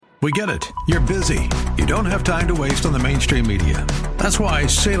We get it. You're busy. You don't have time to waste on the mainstream media. That's why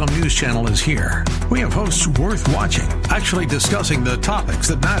Salem News Channel is here. We have hosts worth watching, actually discussing the topics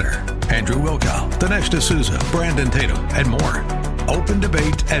that matter. Andrew Wilkow, Dinesh D'Souza, Brandon Tatum, and more. Open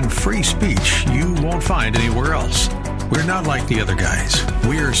debate and free speech you won't find anywhere else. We're not like the other guys.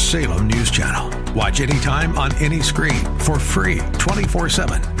 We're Salem News Channel. Watch anytime on any screen for free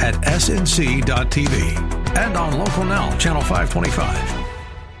 24/7 at snc.tv and on Local Now, Channel 525.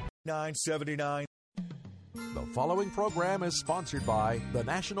 979. The following program is sponsored by the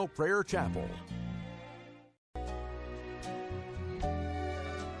National Prayer Chapel.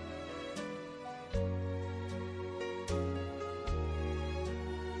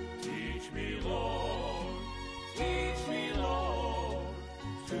 Teach me, Lord,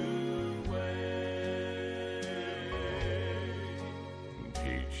 to wait.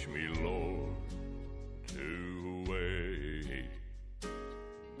 Teach me, Lord, to wait.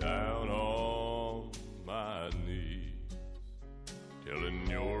 Down on my knees, till in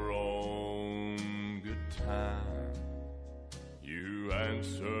your own good time you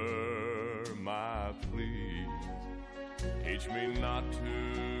answer my pleas. Teach me not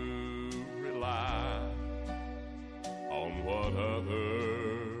to rely on what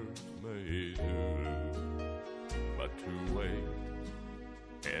others may do, but to wait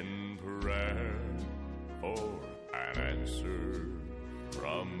in prayer for an answer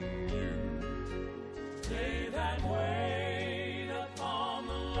from you. They that wait upon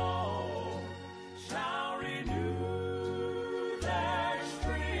the Lord shall renew their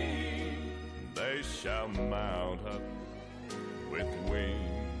strength. They shall mount up with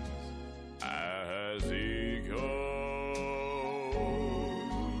wings as eagles.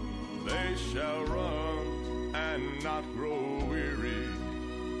 They shall run and not grow weary.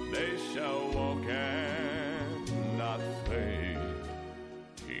 They shall walk and not faint.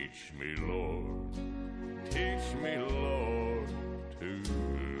 Teach me, Lord, to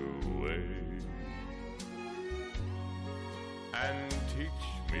wait. And teach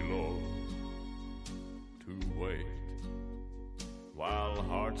me, Lord, to wait. While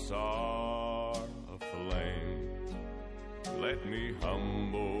hearts are aflame, let me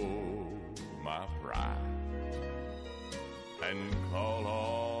humble my pride and call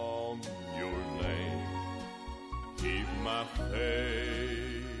on your name. Keep my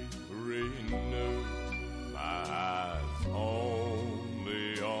faith renewed, my eyes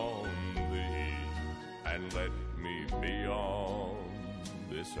only on thee, and let me be on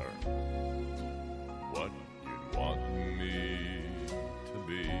this earth what you'd want me to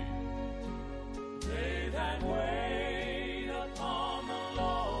be. They that wait upon the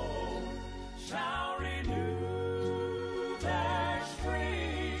Lord shall renew their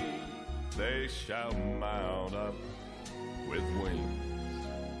strength. They shall mount up with wings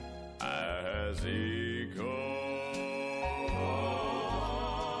as eagles.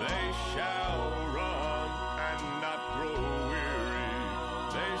 They shall run and not grow weary.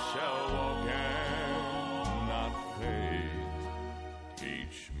 They shall walk and not faint.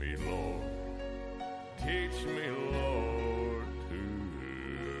 Teach me, Lord, to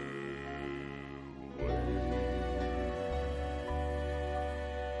wait.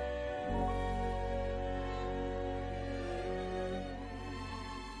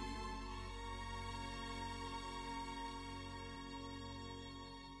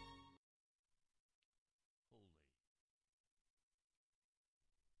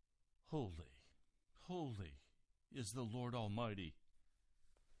 Holy, holy is the Lord Almighty.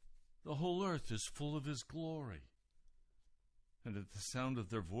 The whole earth is full of his glory. And at the sound of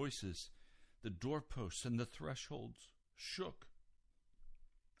their voices, the doorposts and the thresholds shook,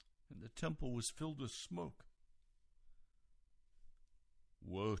 and the temple was filled with smoke.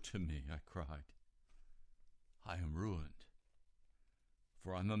 Woe to me, I cried. I am ruined,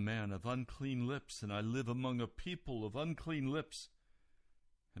 for I'm a man of unclean lips, and I live among a people of unclean lips.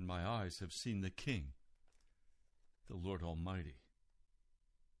 And my eyes have seen the King, the Lord Almighty.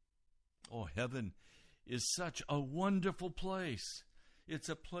 Oh, heaven is such a wonderful place. It's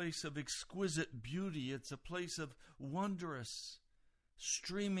a place of exquisite beauty. It's a place of wondrous,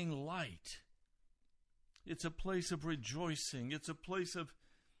 streaming light. It's a place of rejoicing. It's a place of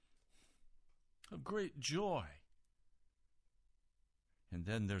great joy. And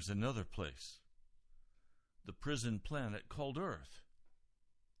then there's another place, the prison planet called Earth.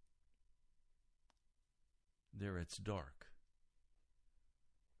 There it's dark.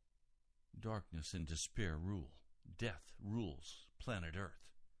 Darkness and despair rule. Death rules planet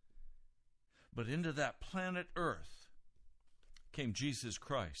Earth. But into that planet Earth came Jesus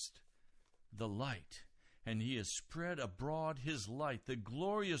Christ, the light, and he has spread abroad his light, the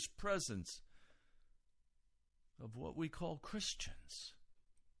glorious presence of what we call Christians.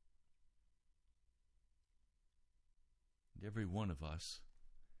 And every one of us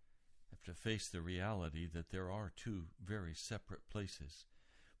have to face the reality that there are two very separate places,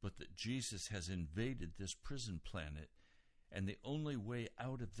 but that Jesus has invaded this prison planet, and the only way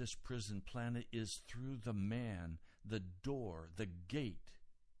out of this prison planet is through the man, the door, the gate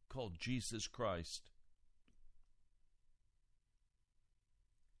called Jesus Christ.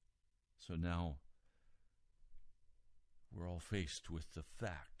 So now we're all faced with the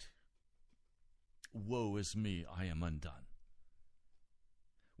fact, woe is me, I am undone.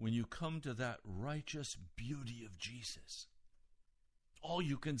 When you come to that righteous beauty of Jesus, all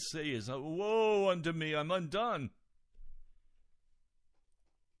you can say is, woe unto me, I'm undone.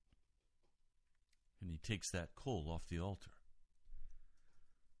 And he takes that coal off the altar,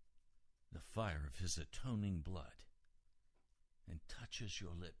 the fire of his atoning blood, and touches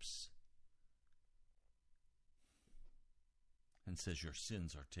your lips and says your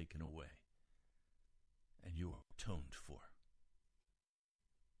sins are taken away and you are atoned for.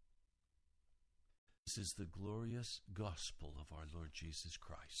 This is the glorious gospel of our Lord Jesus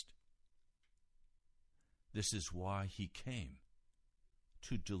Christ. This is why he came,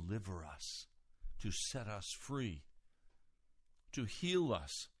 to deliver us, to set us free, to heal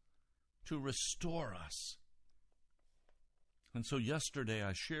us, to restore us. And so yesterday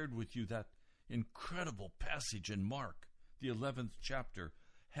I shared with you that incredible passage in Mark, the 11th chapter.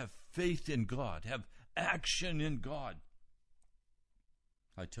 Have faith in God, have action in God.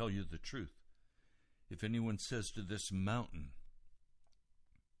 I tell you the truth. If anyone says to this mountain,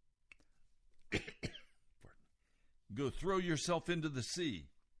 go throw yourself into the sea,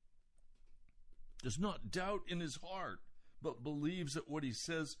 does not doubt in his heart, but believes that what he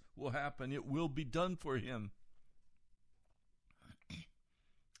says will happen, it will be done for him.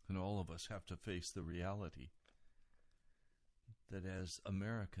 And all of us have to face the reality that as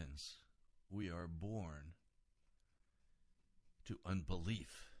Americans, we are born to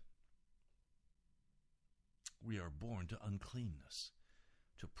unbelief. We are born to uncleanness,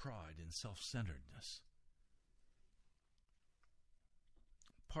 to pride and self-centeredness.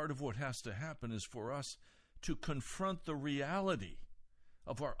 Part of what has to happen is for us to confront the reality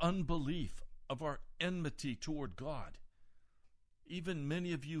of our unbelief, of our enmity toward God. Even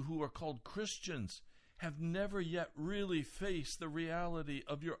many of you who are called Christians have never yet really faced the reality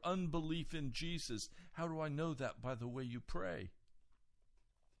of your unbelief in Jesus. How do I know that? By the way you pray.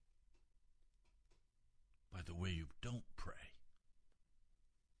 By the way you don't pray.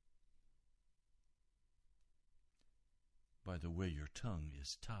 By the way your tongue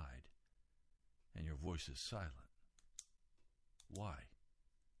is tied and your voice is silent. Why?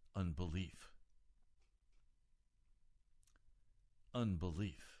 Unbelief.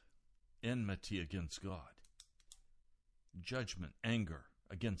 Unbelief. Enmity against God. Judgment, anger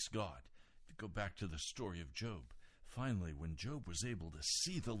against God. If you go back to the story of Job, finally when Job was able to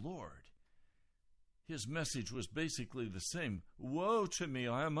see the Lord, his message was basically the same. Woe to me,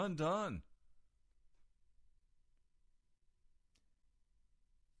 I am undone.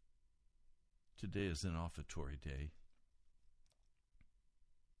 Today is an offertory day.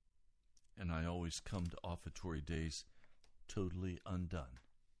 And I always come to offertory days totally undone.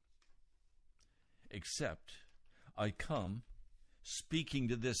 Except I come speaking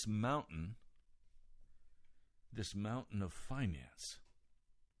to this mountain of finance.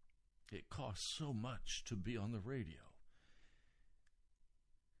 It costs so much to be on the radio.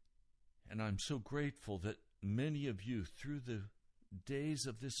 And I'm so grateful that many of you through the days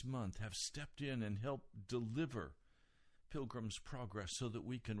of this month have stepped in and helped deliver Pilgrim's Progress so that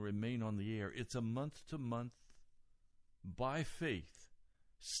we can remain on the air. It's a month-to-month, by faith,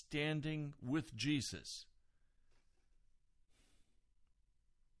 standing with Jesus.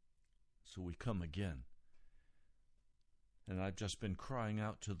 So we come again. And I've just been crying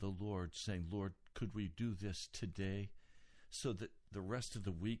out to the Lord, saying, Lord, could we do this today so that the rest of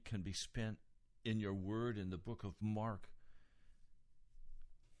the week can be spent in your word in the book of Mark?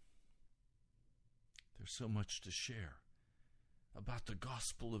 There's so much to share about the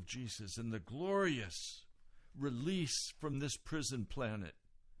gospel of Jesus and the glorious release from this prison planet.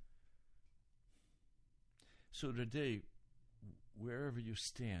 So today, wherever you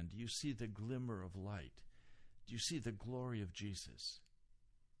stand, do you see the glimmer of light? Do you see the glory of Jesus?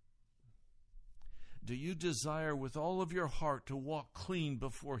 Do you desire with all of your heart to walk clean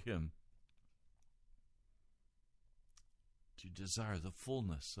before him? Do you desire the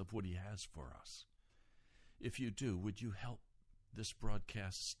fullness of what he has for us? If you do, would you help this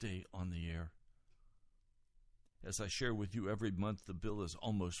broadcast stay on the air? As I share with you every month, the bill is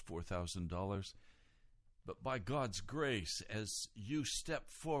almost $4,000. But by God's grace, as you step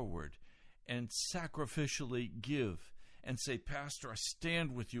forward and sacrificially give and say, Pastor, I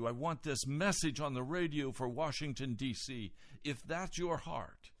stand with you. I want this message on the radio for Washington, D.C. If that's your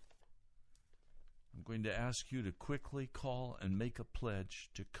heart, I'm going to ask you to quickly call and make a pledge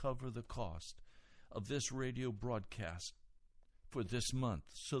to cover the cost of this radio broadcast for this month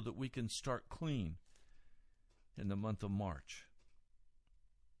so that we can start clean in the month of March.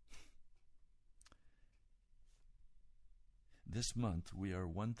 This month we are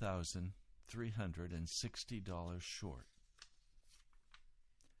 $1,360 short.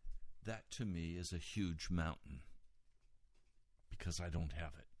 That to me is a huge mountain because I don't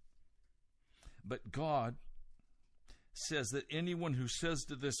have it. But God says that anyone who says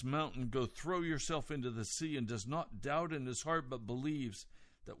to this mountain, go throw yourself into the sea, and does not doubt in his heart but believes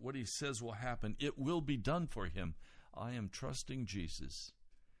that what he says will happen, it will be done for him. I am trusting Jesus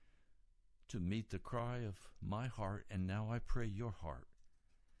to meet the cry of my heart, and now I pray your heart,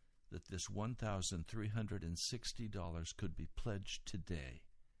 that this $1,360 could be pledged today.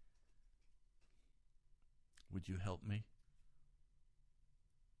 Would you help me?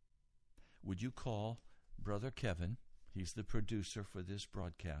 Would you call Brother Kevin? He's the producer for this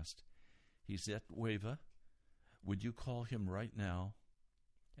broadcast. He's at Wava. Would you call him right now,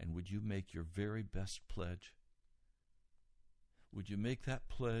 and would you make your very best pledge? Would you make that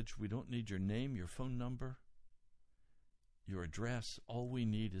pledge? We don't need your name, your phone number, your address. All we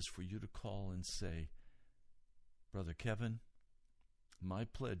need is for you to call and say, Brother Kevin, my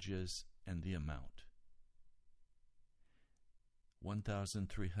pledge is, and the amount,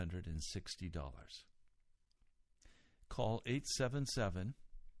 $1,360. Call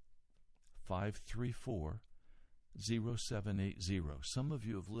 877-534-0780. Some of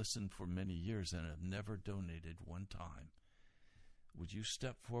you have listened for many years and have never donated one time. Would you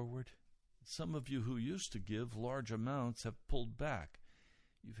step forward? Some of you who used to give large amounts have pulled back.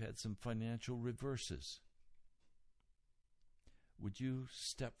 You've had some financial reverses. Would you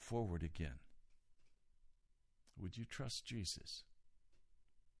step forward again? Would you trust Jesus?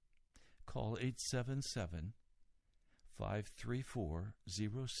 Call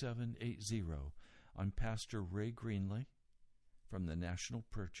 877-534-0780. I'm Pastor Ray Greenley from the National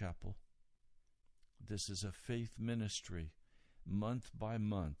Prayer Chapel. This is a faith ministry, month by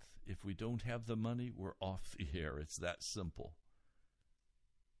month. If we don't have the money, we're off the air. It's that simple.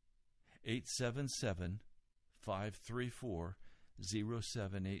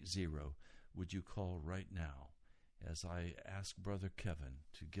 877-534-0780. Would you call right now as I ask Brother Kevin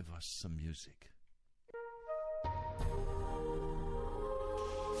to give us some music?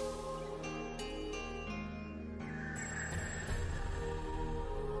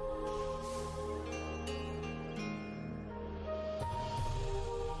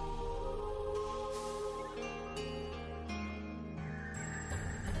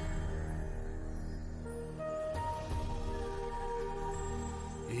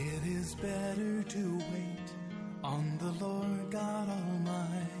 It is better to wait on the Lord God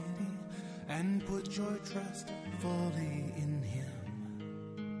Almighty and put your trust fully in Him.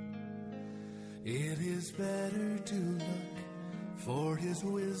 It is better to look for His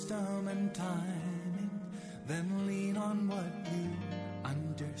wisdom and timing than lean on what you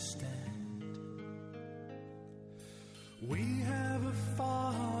understand. We have a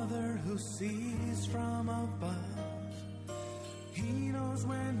Father who sees from above. He knows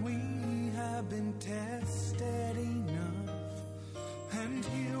when we have been tested enough, and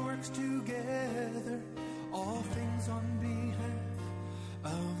He works together all things on behalf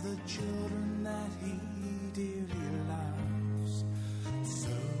of the children that He dearly loves.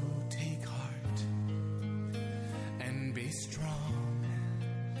 So take heart and be strong,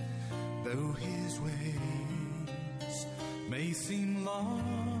 though His ways may seem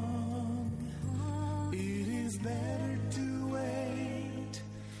long. It is better to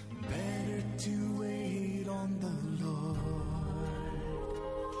wait on the Lord.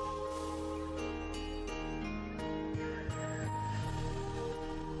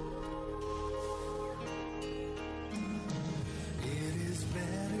 It is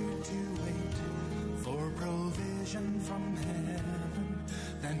better to wait for provision from heaven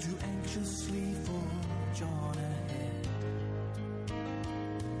than to anxiously forge on ahead.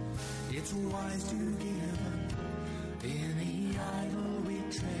 It's wise to give up any idol we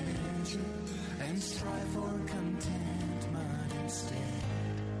treasure and strive for contentment instead.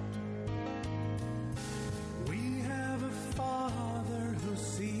 We have a Father who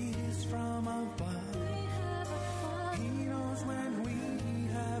sees from above. He knows when we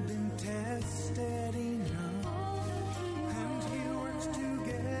have been tested enough,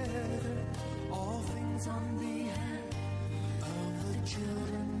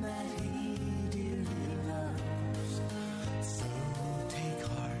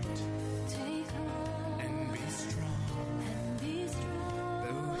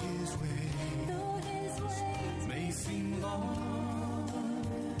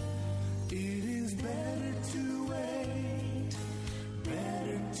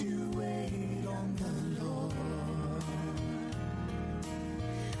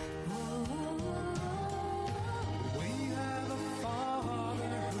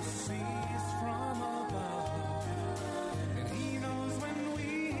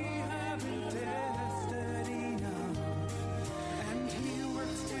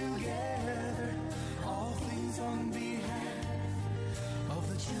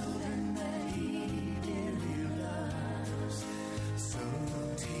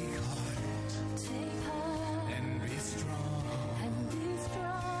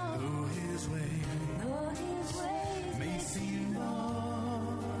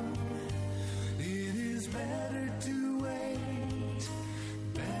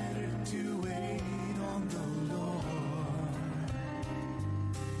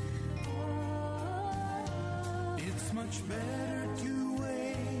 It's much better to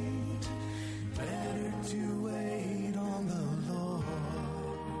wait on the Lord.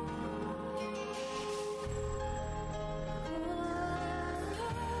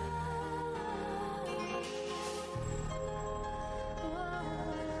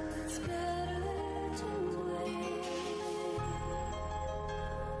 It's better to wait.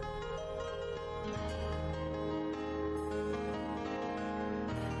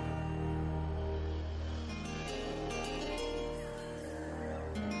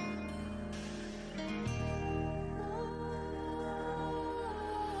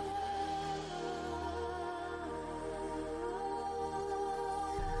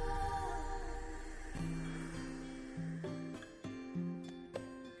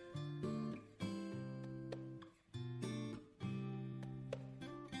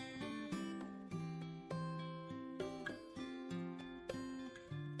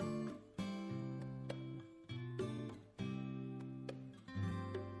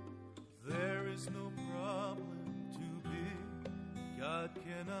 There is no problem too big, God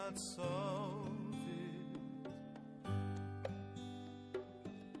cannot solve it.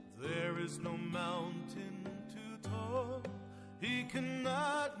 There is no mountain too tall, He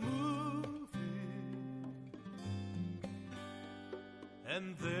cannot move it.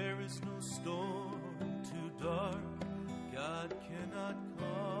 And there is no storm too dark, God cannot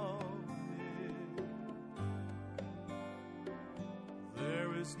calm it.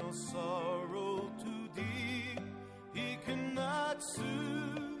 There is no sorrow too deep, He cannot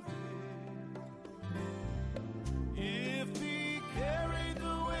soothe it. If He carried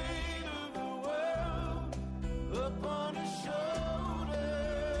the weight of the world upon His shoulder,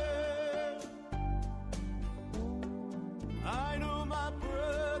 I know, my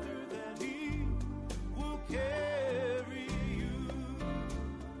brother, that He will carry you.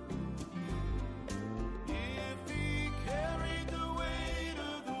 If He carried the weight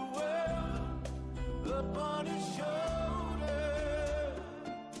of the world upon His shoulder,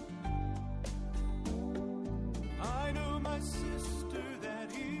 I know, my sister,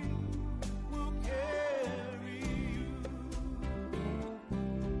 that He will carry you.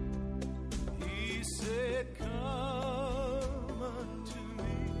 He said, come unto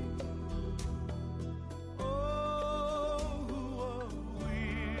me, all who are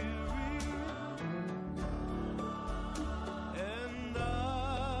weary, and I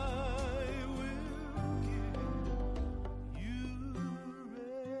will give you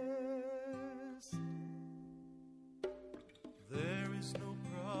rest. There is no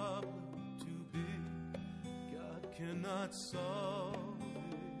problem too big, God cannot solve it.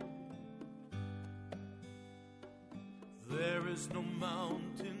 There is no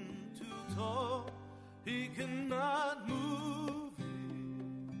mountain too tall, He cannot move it.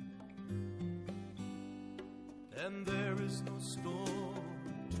 And there is no storm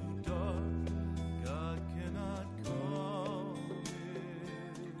too dark, God cannot calm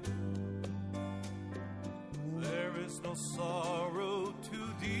it. There is no sorrow too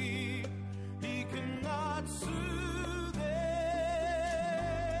deep, He cannot soothe it.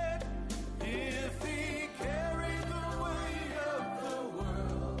 If He carried the weight of the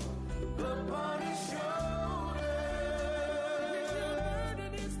world upon His shoulder,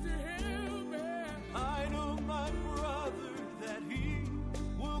 I know, my brother, that He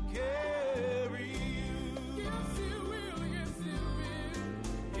will carry you. Yes, He will, yes, He will.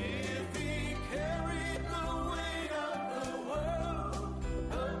 If He carried the weight of the world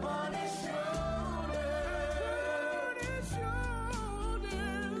upon His shoulder,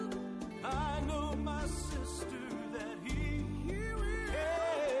 I know, my sister, that He will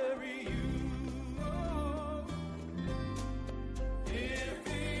carry you. If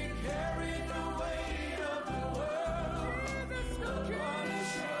He carried the weight of the world upon His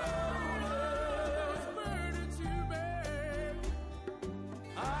shoulder,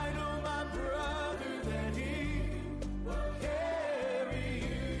 I know, my brother, that He will carry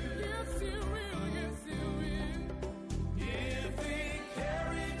you. Yes, He will, yes, He will. If He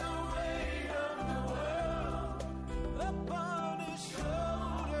carried the weight of the world upon His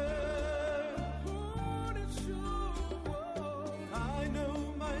shoulder, I know,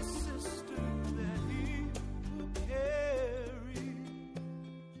 my sister, that He will carry you.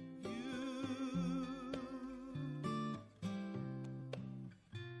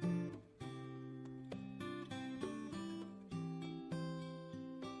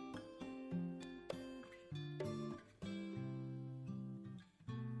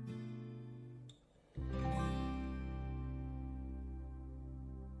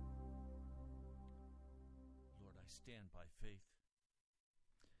 Lord, I stand by faith.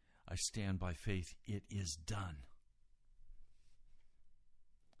 I stand by faith. It is done.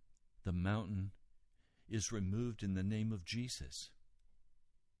 the mountain is removed in the name of Jesus.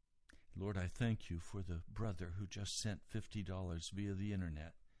 Lord, I thank you for the brother who just sent $50 via the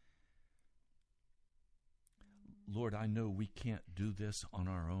internet. Lord, I know we can't do this on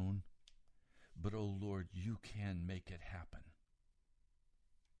our own, but oh Lord, you can make it happen.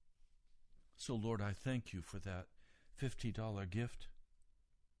 So Lord, I thank you for that $50 gift.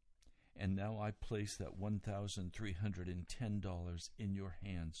 And now I place that $1,310 in your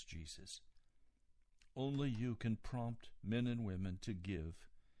hands, Jesus. Only you can prompt men and women to give.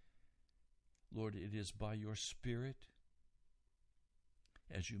 Lord, it is by your Spirit,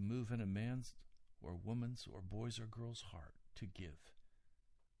 as you move in a man's or woman's or boy's or girl's heart to give.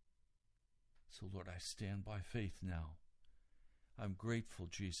 So, Lord, I stand by faith now. I'm grateful,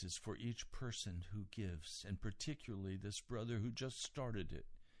 Jesus, for each person who gives, and particularly this brother who just started it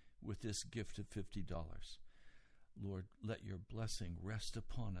with this gift of $50. Lord, let your blessing rest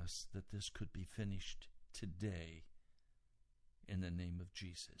upon us that this could be finished today in the name of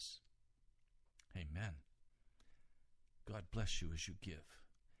Jesus. Amen. God bless you as you give.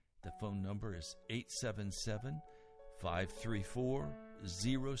 The phone number is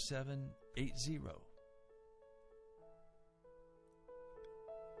 877-534-0780.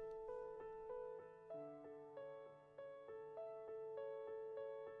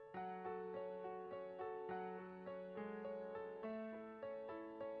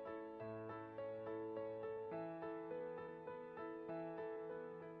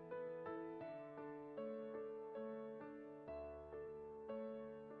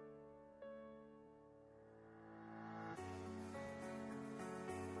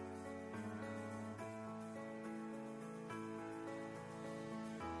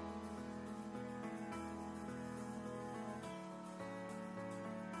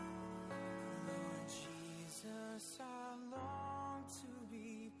 Lord Jesus, I long to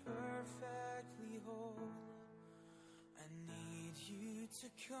be perfectly whole. I need you to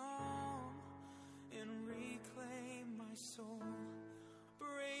come and reclaim my soul.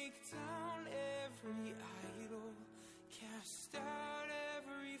 Break down every idol, cast out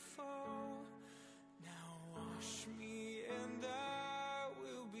every foe. Now wash me and I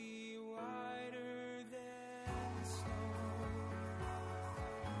will be whiter than snow.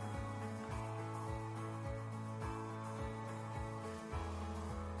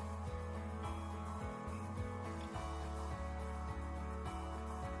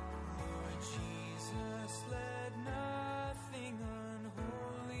 Lord Jesus, let nothing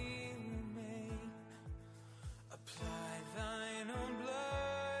unholy remain. Apply thine own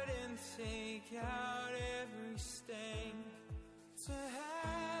blood and take out every stain. To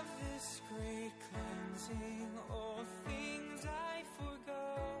have this great cleansing, all things I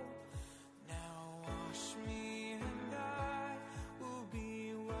forgo. Now wash me and I will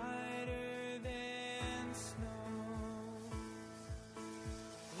be whiter than snow.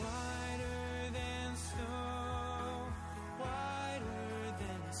 Whiter than snow, whiter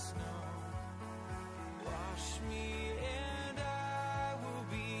than snow. Wash me and I will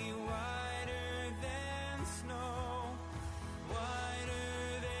be whiter than snow.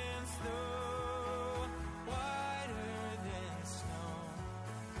 Whiter than snow, whiter than snow.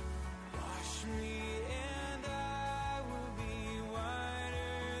 Wash me and I will be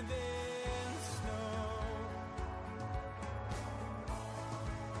whiter than snow.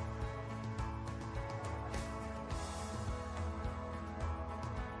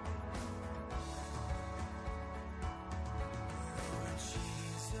 Lord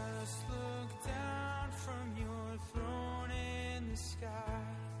Jesus, look down from your throne in the sky.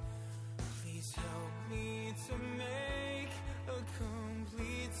 Please help me to make a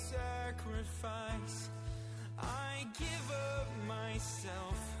complete sacrifice.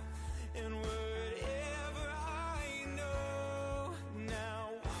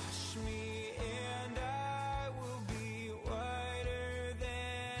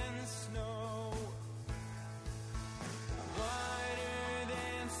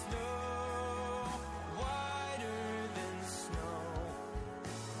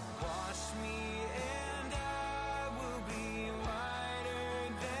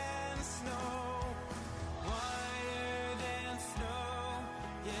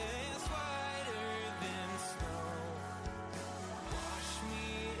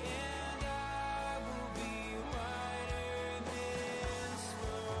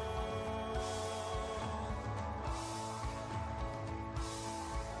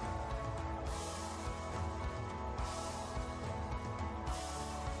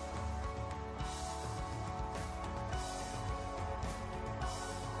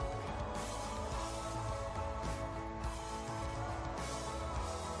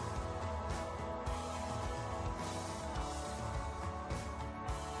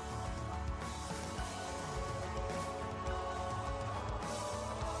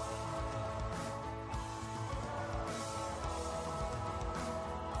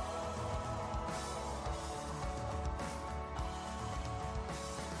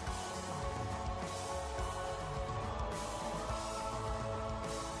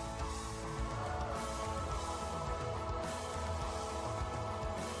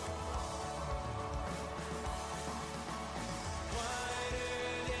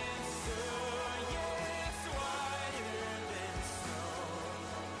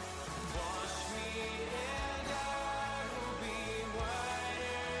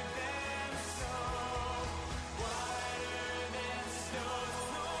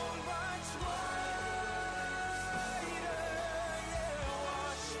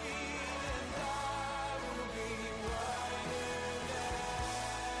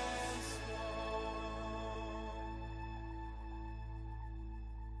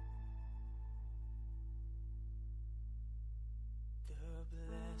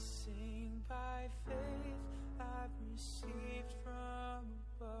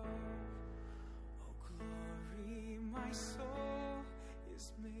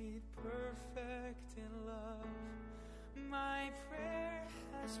 my prayer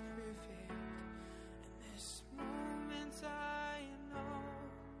has prevailed. In this moment I know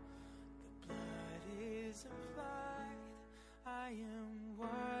the blood is applied. I am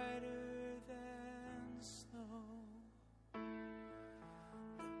whiter than snow. The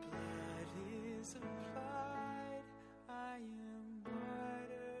blood is applied. I am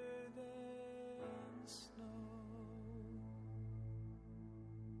whiter than snow.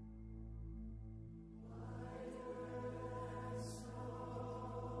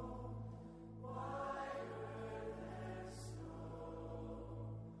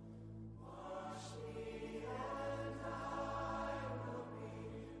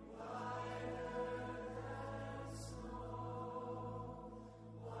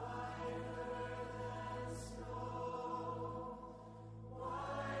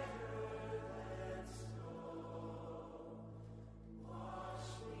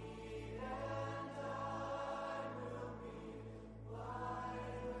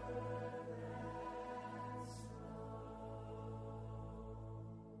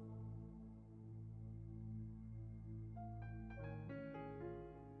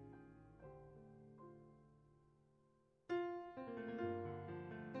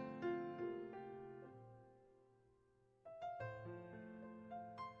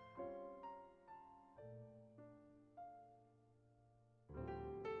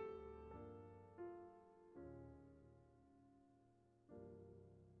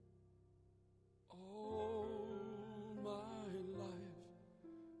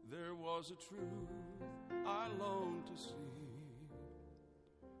 Was a truth I longed to see.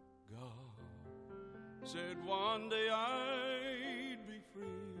 God said one day I'd be free.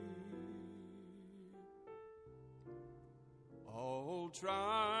 All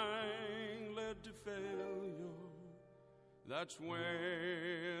trying led to failure. That's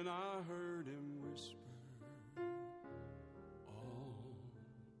when I heard him whisper, all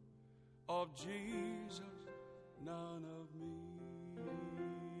of Jesus, none of me.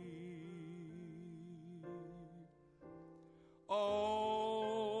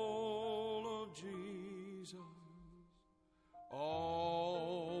 All of Jesus,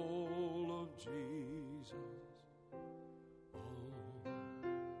 all of Jesus,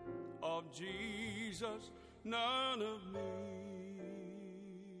 all of Jesus, none of me.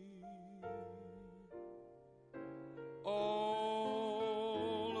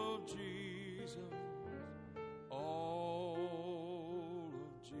 All of Jesus, all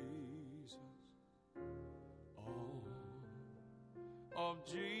of Jesus, of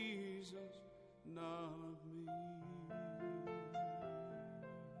Jesus, none of me.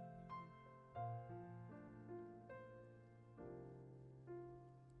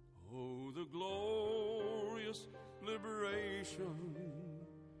 Oh, the glorious liberation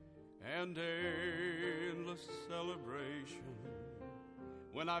and endless celebration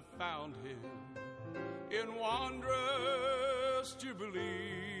when I found him in wondrous jubilee.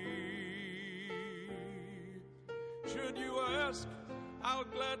 Should you ask, I'll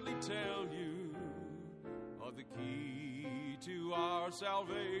gladly tell you of the key to our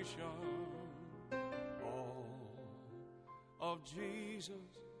salvation. All of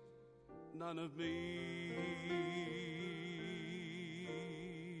Jesus, none of me.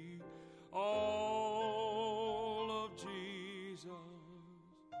 All of Jesus,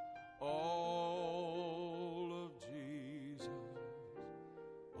 all of Jesus,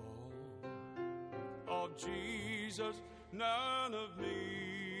 all of Jesus, none of me.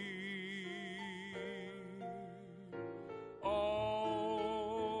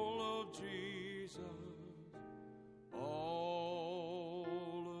 All of Jesus, all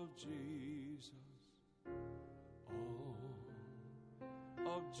of Jesus, all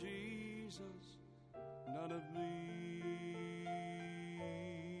of Jesus, none of me.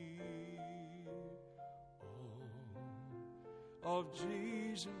 All of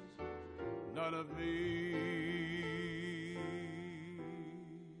Jesus, none of me.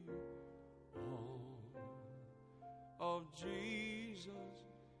 Of Jesus,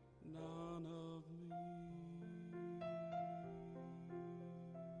 none of me.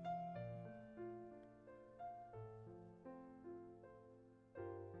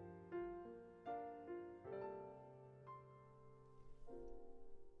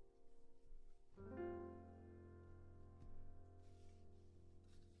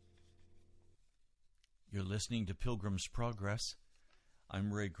 You're listening to Pilgrim's Progress.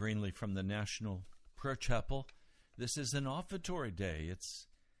 I'm Ray Greenley from the National Prayer Chapel. This is an offertory day. It's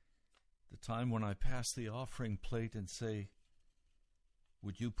the time when I pass the offering plate and say,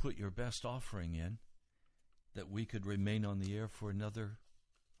 would you put your best offering in that we could remain on the air for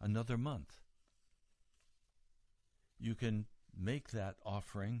another month? You can make that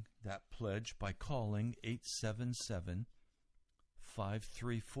offering, that pledge, by calling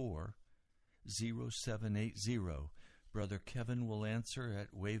 877-534-0780. Brother Kevin will answer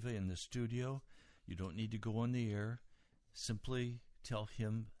at Wava in the studio. You don't need to go on the air. Simply tell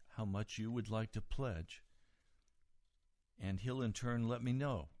him how much you would like to pledge, and he'll in turn let me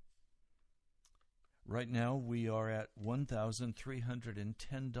know. Right now, we are at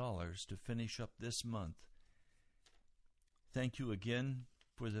 $1,310 to finish up this month. Thank you again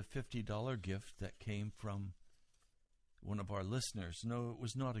for the $50 gift that came from one of our listeners. No, it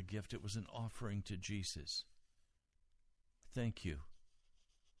was not a gift. It was an offering to Jesus. Thank you.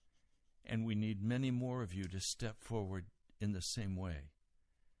 And we need many more of you to step forward in the same way.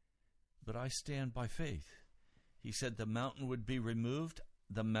 But I stand by faith. He said the mountain would be removed.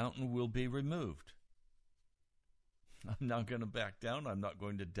 The mountain will be removed. I'm not going to back down. I'm not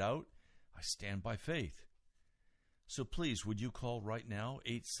going to doubt. I stand by faith. So please, would you call right now,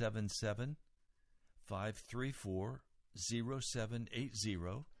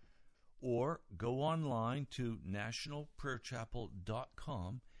 877-534-0780, or go online to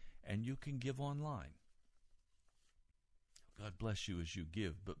nationalprayerchapel.com, and you can give online. God bless you as you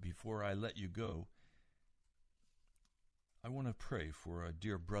give. But before I let you go, I want to pray for a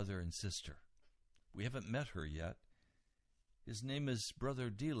dear brother and sister. We haven't met her yet. His name is Brother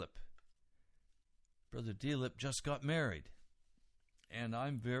Dilip. Brother Dilip just got married, and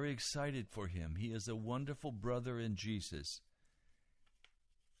I'm very excited for him. He is a wonderful brother in Jesus.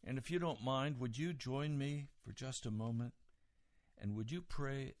 And if you don't mind, would you join me for just a moment, and would you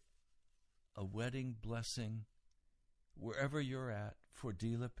pray a wedding blessing wherever you're at for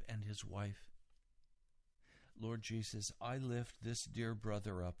Dilip and his wife? Lord Jesus, I lift this dear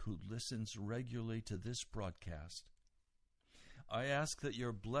brother up who listens regularly to this broadcast. I ask that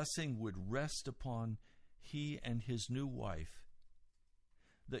your blessing would rest upon he and his new wife,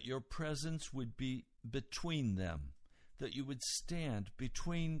 that your presence would be between them, that you would stand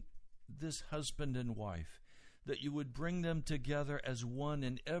between this husband and wife, that you would bring them together as one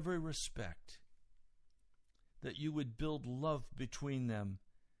in every respect, that you would build love between them,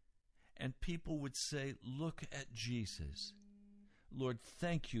 and people would say, look at Jesus. Lord,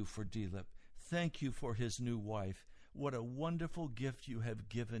 thank you for Dilip. Thank you for his new wife. What a wonderful gift you have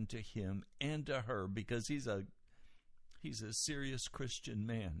given to him and to her, because he's a serious Christian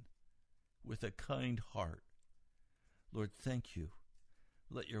man with a kind heart. Lord, thank you.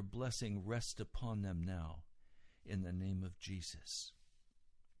 Let your blessing rest upon them now in the name of Jesus.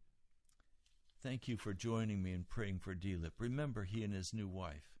 Thank you for joining me in praying for Dilip. Remember, he and his new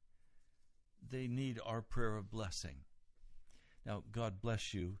wife, they need our prayer of blessing. Now, God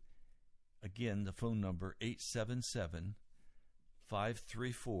bless you. Again, the phone number,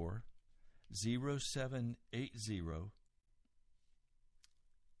 877-534-0780.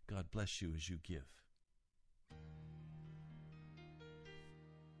 God bless you as you give.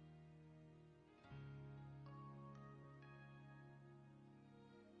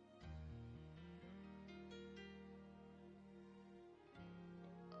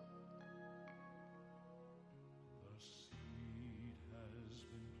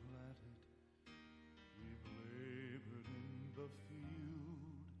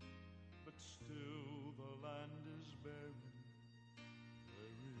 Still the land is barren,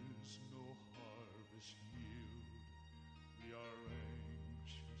 there is no harvest yield. We are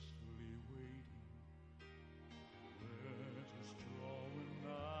anxiously waiting, let us draw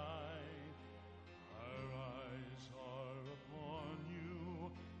nigh. Our eyes are upon you,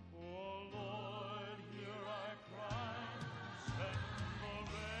 oh Lord, hear our cry. Send the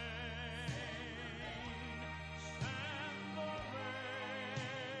rain, send the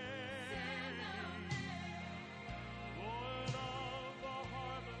Lord of the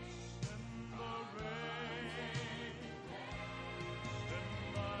harvest, send the rain. Send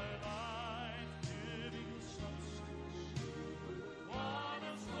thy life-giving substance on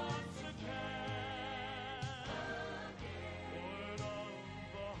us once again. Lord of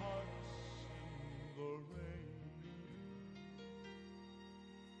the harvest, send the rain.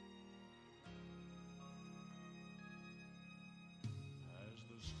 As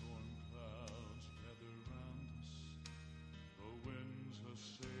the storm clouds gather round us, the winds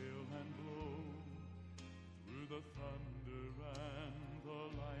assail and blow, through the thunder and the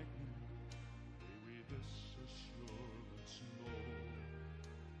lightning, may we this assurance know.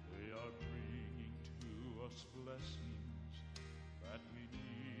 They are bringing to us blessings that we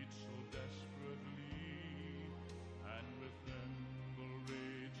need so desperately, and with them the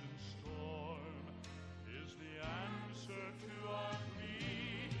raging storm is the answer to our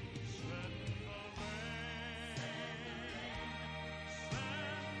plea. Send the rain.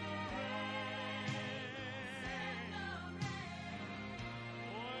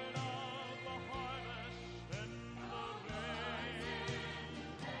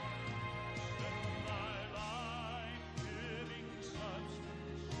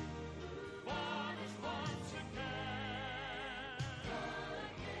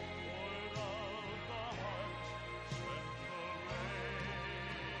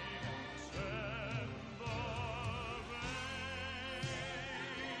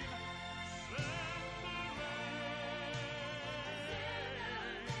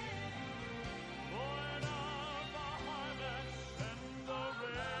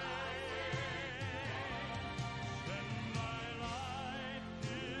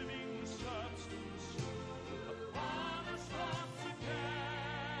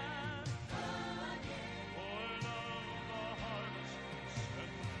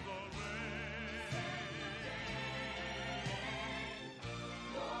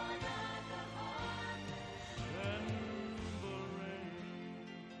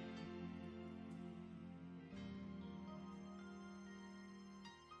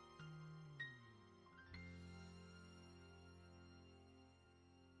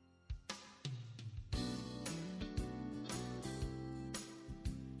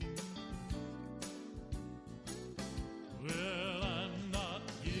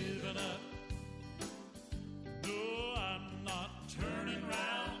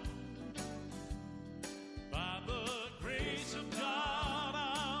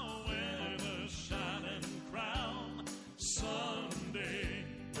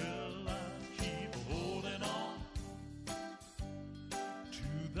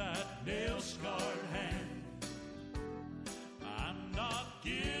 nail-scarred hand. I'm not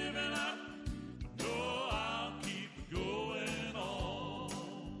giving up. No, I'll keep going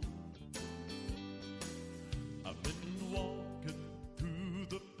on. I've been walking through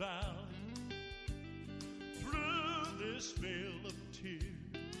the valley, through this vale of tears.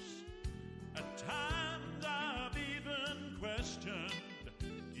 At times I've even questioned,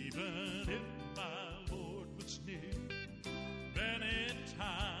 even if my Lord was near. Many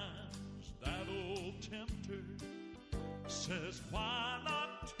times that old tempter says, why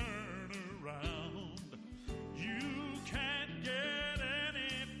not turn around? You can't get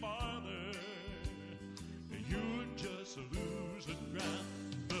any farther. You're just losing ground.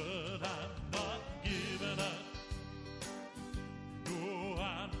 But I'm not giving up. No,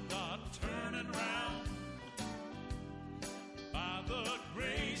 I'm not turning around. By the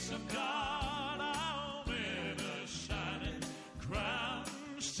grace of God, I'll win a shining crown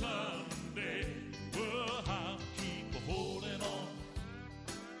someday. Well, I'll keep holding on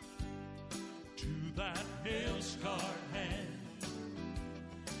to that nail-scarred hand.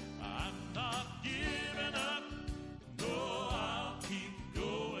 I'm not giving up. No, I'll keep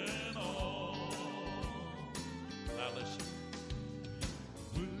going on. Now listen.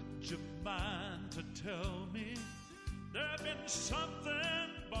 Would you mind to tell me there's been something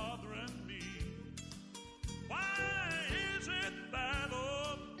bothering me? Why is it that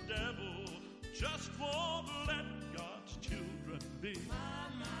old devil just won't let God's children be?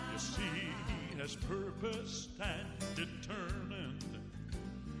 You see, he has purposed and determined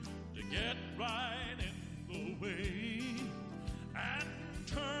to get right in the way and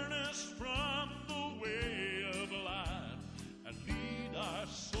turn us from the way of life and lead our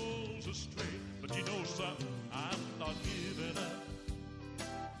souls astray. But you know something, I'm not giving up.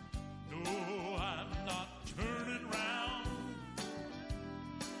 No, I'm not turning round.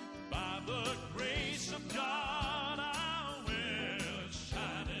 By the grace of God, I'll wear a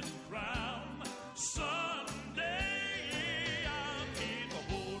shining crown. Someday I'll keep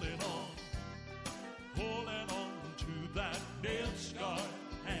holding on to that nail-scarred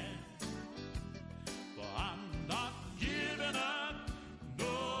hand. But I'm not giving up.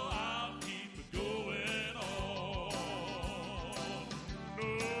 No, I'll keep going on. No,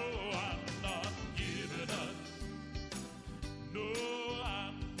 I'm not giving up. No,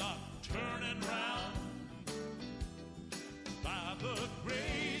 I'm not turning round. By the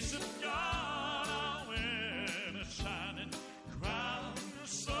grace of God, I'll win a shining crown.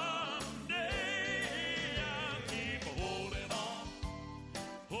 Someday I'll keep holding on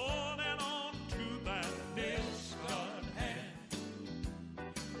to that nail-scarred hand.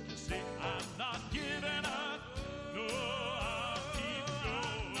 You see, I'm not giving up. No, I'll keep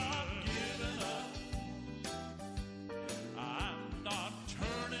going. I'm giving up. I'm not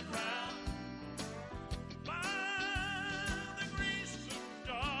turning round. By the grace of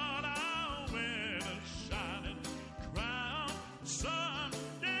God, I'll win a shining crown.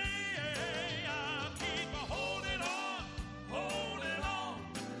 Someday I'll keep holding on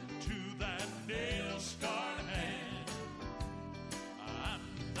to that nail-scarred hand. I'm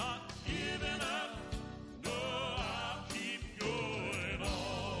not giving up. No, I'll keep going on.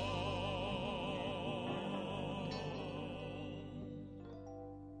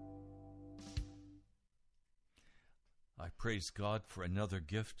 I praise God for another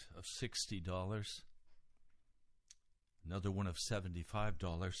gift of $60, another one of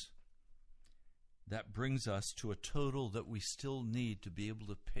 $75. That brings us to a total that we still need to be able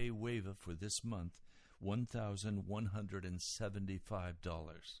to pay WAVA for this month,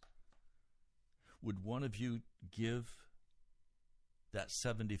 $1,175. Would one of you give that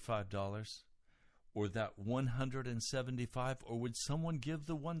 $75 or that $175, or would someone give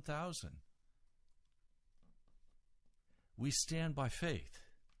the $1,000? We stand by faith.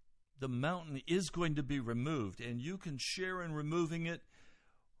 The mountain is going to be removed, and you can share in removing it,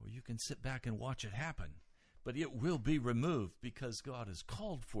 or you can sit back and watch it happen. But it will be removed because God has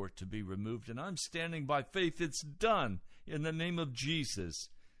called for it to be removed, and I'm standing by faith. It's done in the name of Jesus,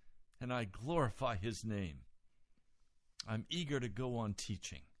 and I glorify His name. I'm eager to go on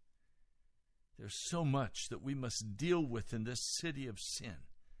teaching. There's so much that we must deal with in this city of sin.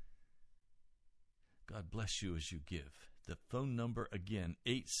 God bless you as you give. The phone number again,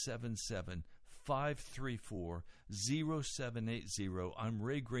 877-534-0780. I'm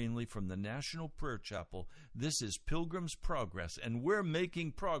Ray Greenlee from the National Prayer Chapel. This is Pilgrim's Progress, and we're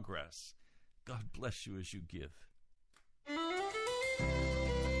making progress. God bless you as you give.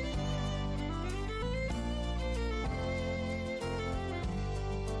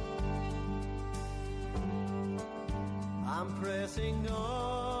 I'm pressing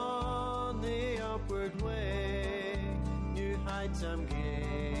on onward way. New heights I'm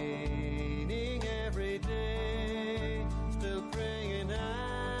gaining every day. Still praying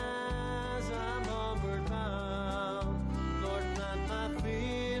as I'm homeward bound. Lord, plant my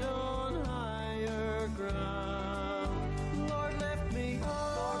feet on higher ground. Lord, lift me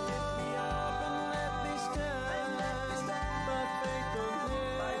up and let me stand by faith on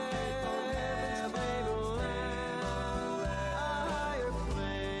heaven's tableland. A higher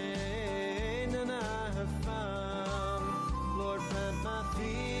plane than I have found. Lord, plant my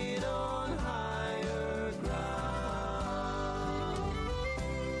feet on higher ground.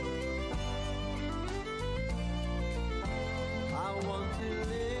 I want to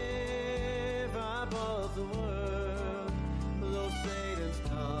live above the world, though Satan's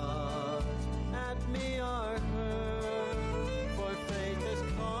taunts at me are heard. For faith has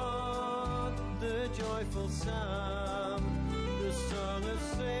caught the joyful sound, the song of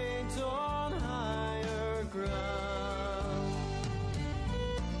saints on higher ground.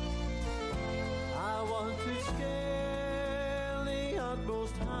 I want to scale the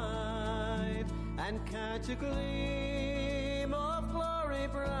utmost height and catch a gleam of glory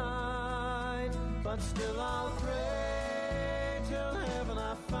bright. But still I'll pray till heaven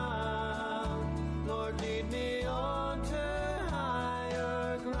I found. Lord, lead me on to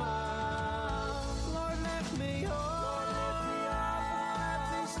higher ground. Lord, lift me up and let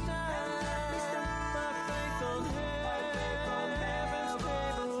me stand by faith on heaven's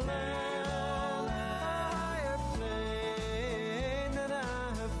tableland. A higher plane than I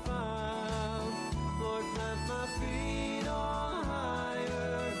have found. Lord, plant my feet on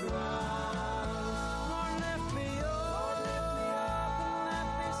higher ground. Lord, lift me up and let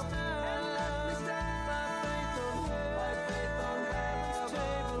me stand by faith on heaven's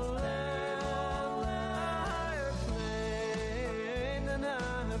tableland. A higher plane than I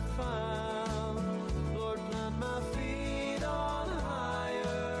have found. Lord, plant my feet on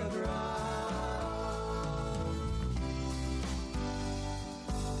higher ground.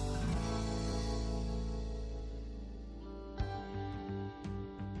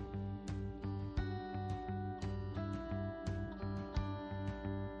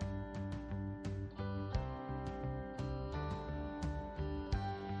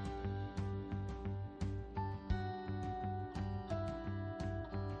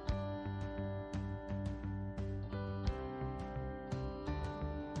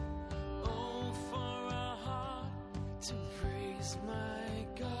 Oh, for a heart to praise my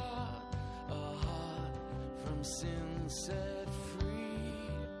God, a heart from sin set free,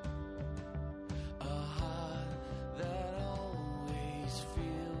 a heart that always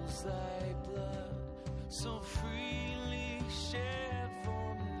feels thy blood so freely shed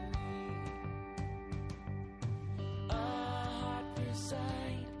for me, a heart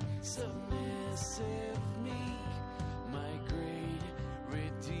resigned, submissive, meek, my great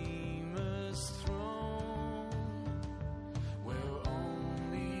Redeemer's throne, where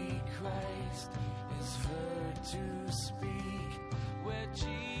only Christ is heard to speak, where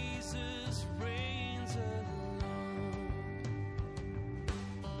Jesus reigns alone.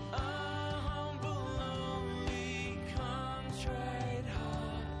 A humble, lonely, contrite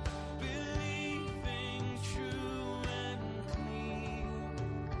heart, believing true and clean,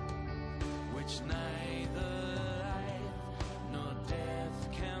 which neither life nor death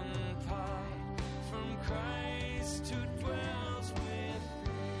can part from Christ who dwells within.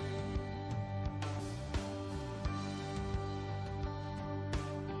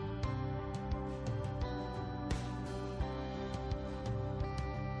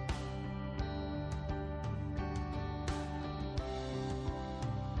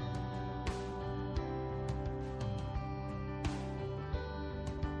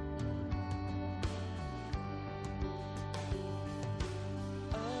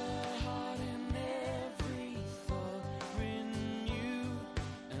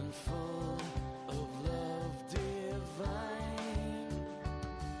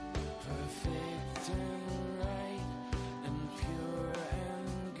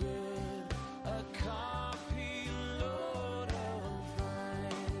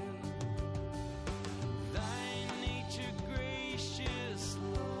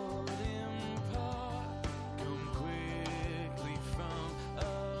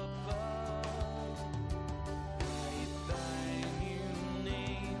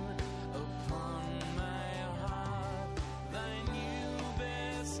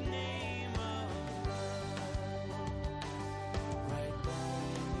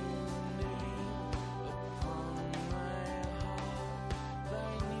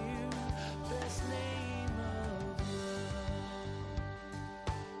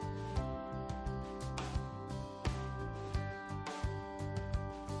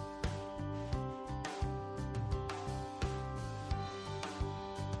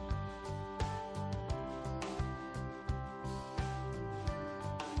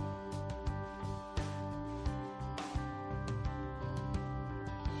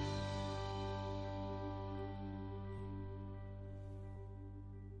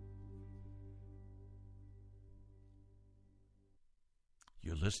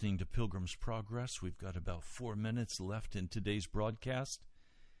 listening to Pilgrim's Progress. We've got about 4 minutes left in today's broadcast.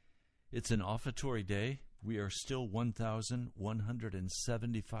 It's an offertory day. We are still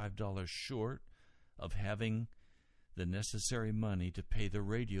 $1,175 short of having the necessary money to pay the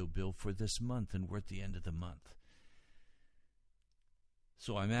radio bill for this month, and we're at the end of the month.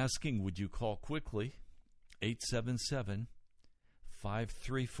 So I'm asking, would you call quickly,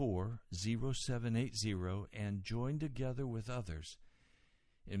 877-534-0780, and join together with others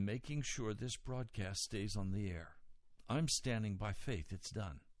in making sure this broadcast stays on the air. I'm standing by faith. It's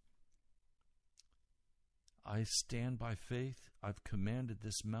done. I stand by faith. I've commanded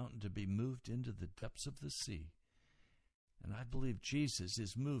this mountain to be moved into the depths of the sea. And I believe Jesus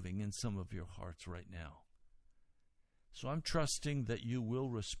is moving in some of your hearts right now. So I'm trusting that you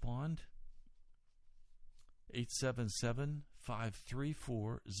will respond.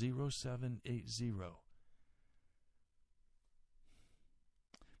 877-534-0780.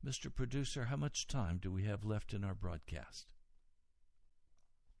 Mr. Producer, how much time do we have left in our broadcast?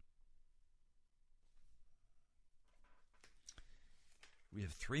 We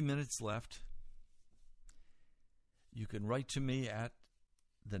have 3 minutes left. You can write to me at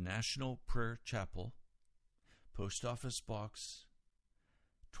the National Prayer Chapel, Post Office Box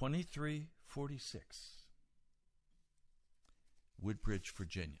 2346, Woodbridge,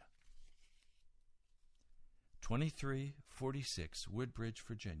 Virginia. 2346, Woodbridge,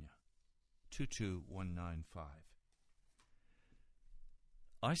 Virginia, 22195.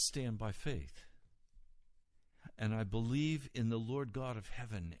 I stand by faith, and I believe in the Lord God of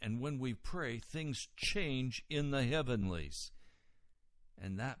heaven. And when we pray, things change in the heavenlies.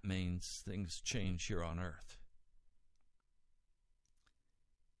 And that means things change here on earth.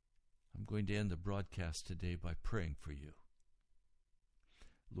 I'm going to end the broadcast today by praying for you.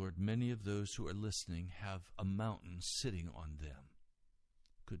 Lord, many of those who are listening have a mountain sitting on them.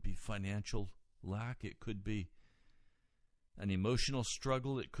 It could be financial lack. It could be an emotional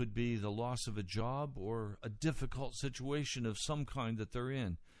struggle. It could be the loss of a job or a difficult situation of some kind that they're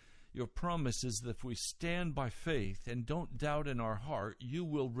in. Your promise is that if we stand by faith and don't doubt in our heart, you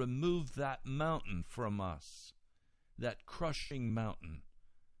will remove that mountain from us, that crushing mountain.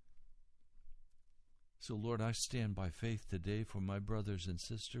 So, Lord, I stand by faith today for my brothers and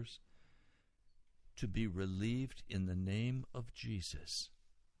sisters to be relieved in the name of Jesus.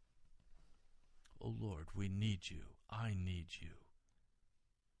 Oh, Lord, we need you. I need you.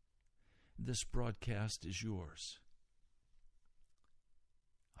 This broadcast is yours.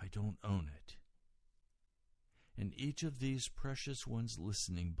 I don't own it. And each of these precious ones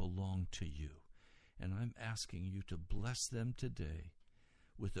listening belong to you. And I'm asking you to bless them today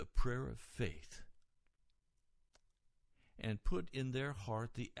with a prayer of faith and put in their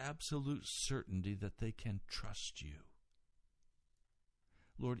heart the absolute certainty that they can trust you.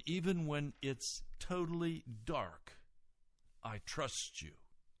 Lord, even when it's totally dark, I trust you.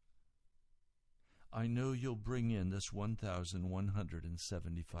 I know you'll bring in this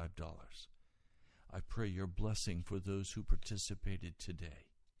 $1,175. I pray your blessing for those who participated today.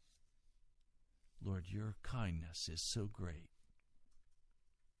 Lord, your kindness is so great.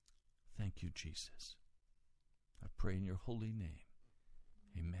 Thank you, Jesus. I pray in your holy name.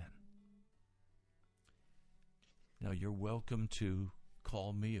 Amen. Now, you're welcome to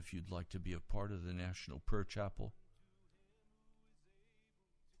call me if you'd like to be a part of the National Prayer Chapel.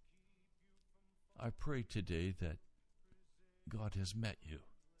 I pray today that God has met you.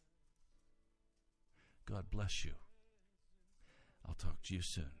 God bless you. I'll talk to you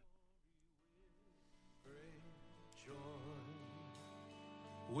soon.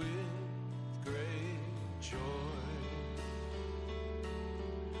 With great joy,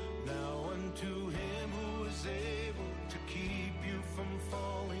 now unto him who is able to keep you from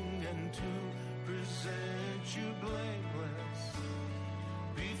falling and to present you blameless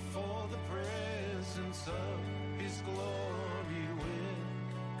before the presence of